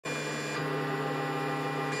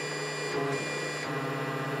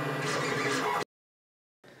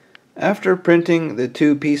After printing the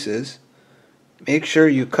two pieces, make sure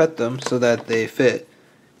you cut them so that they fit.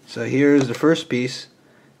 So here's the first piece,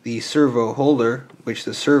 the servo holder, which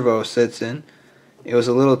the servo sits in. It was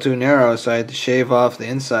a little too narrow, so I had to shave off the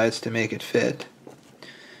insides to make it fit.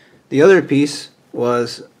 The other piece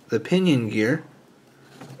was the pinion gear.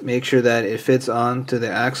 Make sure that it fits onto the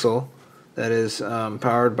axle that is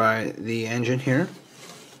powered by the engine here.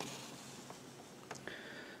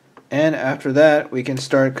 And after that, we can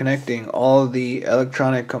start connecting all the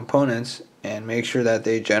electronic components and make sure that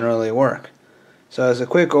they generally work. So as a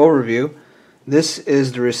quick overview, this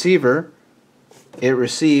is the receiver. It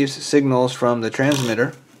receives signals from the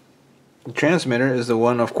transmitter. The transmitter is the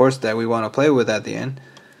one, of course, that we want to play with at the end.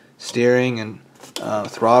 Steering and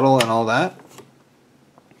throttle and all that.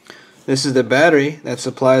 This is the battery that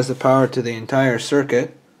supplies the power to the entire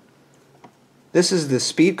circuit. This is the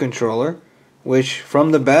speed controller, which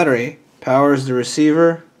from the battery powers the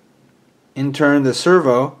receiver, in turn the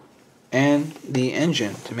servo, and the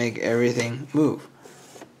engine to make everything move.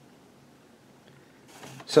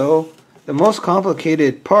 So the most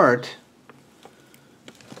complicated part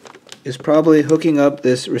is probably hooking up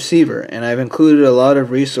this receiver, and I've included a lot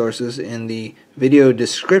of resources in the video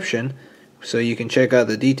description so you can check out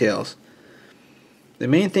the details. The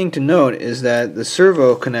main thing to note is that the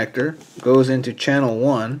servo connector goes into channel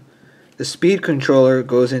 1, the speed controller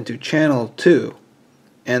goes into channel 2,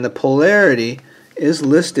 and the polarity is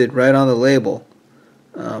listed right on the label,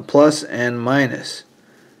 plus and minus.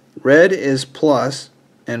 Red is plus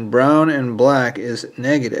and brown and black is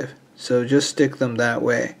negative, so just stick them that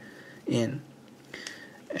way in.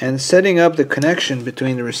 And setting up the connection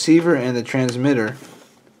between the receiver and the transmitter,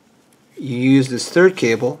 you use this third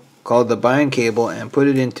cable called the bind cable and put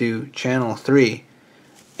it into channel 3,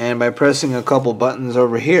 and by pressing a couple buttons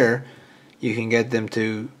over here you can get them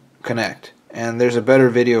to connect, and there's a better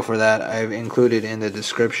video for that I've included in the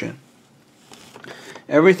description.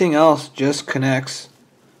 Everything else just connects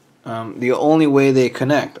the only way they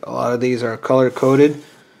connect. A lot of these are color coded,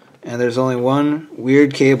 and there's only one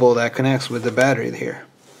weird cable that connects with the battery here.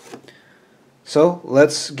 So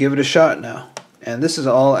let's give it a shot now. And this is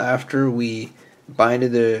all after we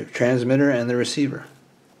binded the transmitter and the receiver.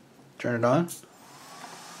 Turn it on.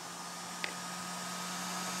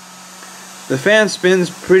 The fan spins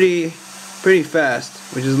pretty fast,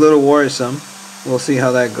 which is a little worrisome. We'll see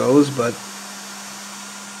how that goes, but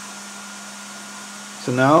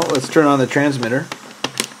so now let's turn on the transmitter.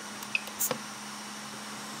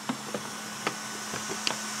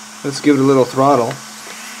 Let's give it a little throttle.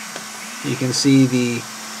 You can see the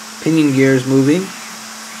pinion gears moving.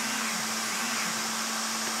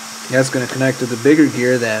 That's going to connect to the bigger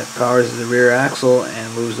gear that powers the rear axle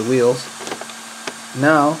and moves the wheels.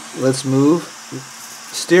 Now let's move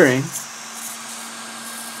steering,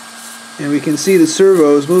 and we can see the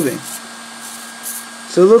servos moving.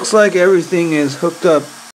 So it looks like everything is hooked up.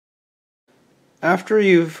 After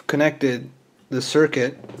you've connected the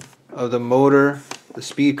circuit of the motor, the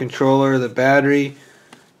speed controller, the battery,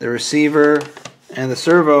 the receiver, and the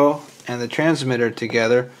servo and the transmitter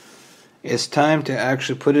together, it's time to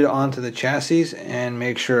actually put it onto the chassis and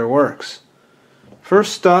make sure it works.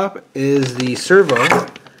 First stop is the servo,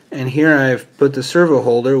 and here I've put the servo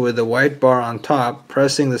holder with the white bar on top,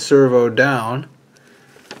 pressing the servo down,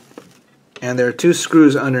 and there are two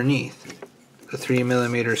screws underneath, the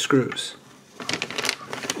 3mm screws.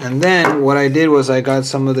 And then what I did was I got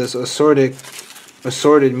some of this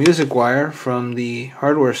assorted music wire from the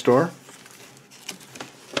hardware store,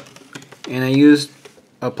 and I used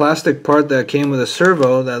a plastic part that came with a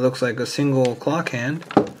servo that looks like a single clock hand,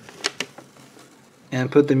 and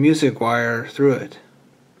put the music wire through it.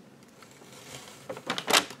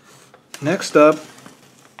 Next up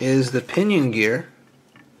is the pinion gear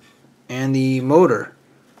and the motor,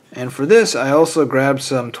 and for this I also grabbed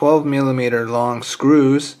some 12mm long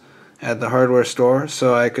screws at the hardware store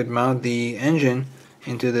so I could mount the engine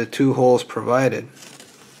into the two holes provided.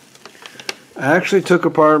 I actually took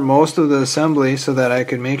apart most of the assembly so that I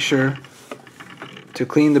could make sure to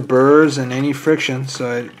clean the burrs and any friction so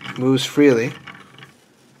it moves freely.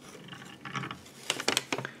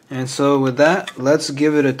 And so with that, let's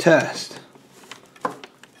give it a test.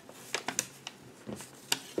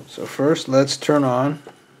 So first let's turn on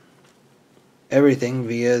everything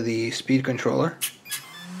via the speed controller.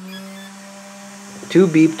 2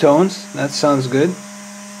 beep tones, that sounds good.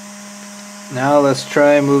 Now let's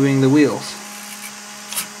try moving the wheels.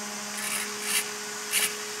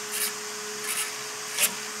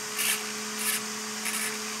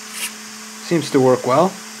 Seems to work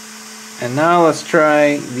well. And now let's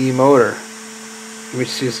try the motor,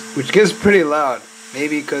 which gets pretty loud.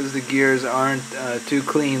 Maybe because the gears aren't too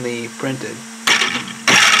cleanly printed.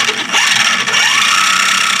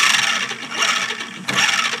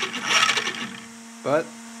 But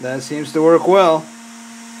that seems to work well.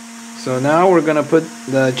 So now we're going to put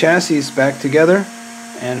the chassis back together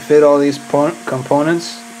and fit all these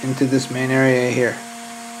components into this main area here.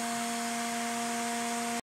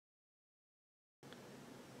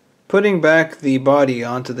 Putting back the body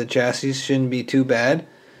onto the chassis shouldn't be too bad,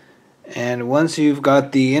 and once you've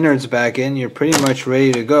got the innards back in, you're pretty much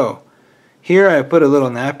ready to go. Here I put a little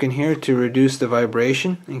napkin here to reduce the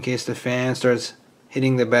vibration in case the fan starts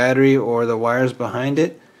hitting the battery or the wires behind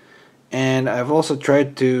it, and I've also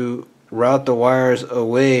tried to route the wires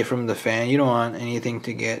away from the fan. You don't want anything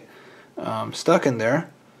to get stuck in there,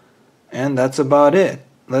 and that's about it.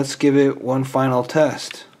 Let's give it one final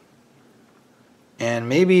test. And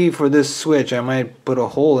maybe for this switch I might put a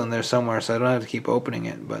hole in there somewhere so I don't have to keep opening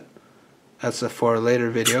it, but that's for a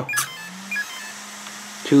later video.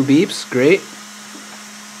 2 beeps, great.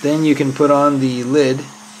 Then you can put on the lid.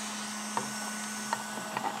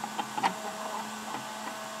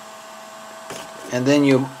 And then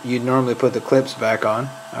you'd normally put the clips back on.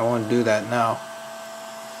 I won't do that now.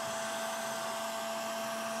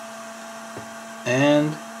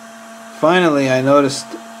 And finally I noticed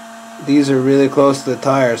these are really close to the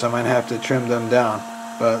tires. I might have to trim them down.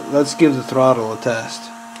 But let's give the throttle a test.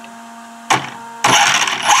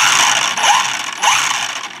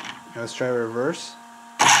 Let's try reverse.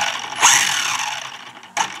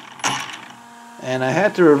 And I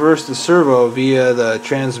had to reverse the servo via the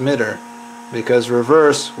transmitter because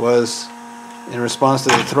reverse was in response to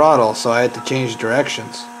the throttle, so I had to change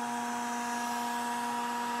directions.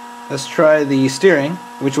 Let's try the steering,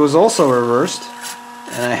 which was also reversed,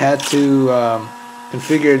 and I had to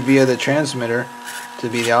configure it via the transmitter to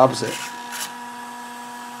be the opposite.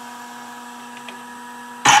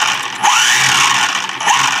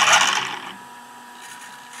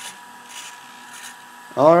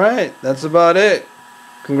 Alright, that's about it.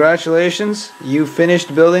 Congratulations, you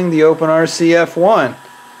finished building the OpenRC F1.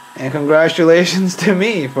 And congratulations to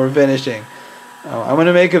me for finishing. I'm going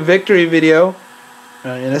to make a victory video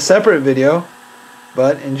in a separate video,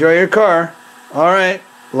 but enjoy your car. Alright,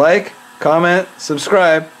 like, comment,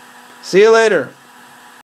 subscribe. See you later.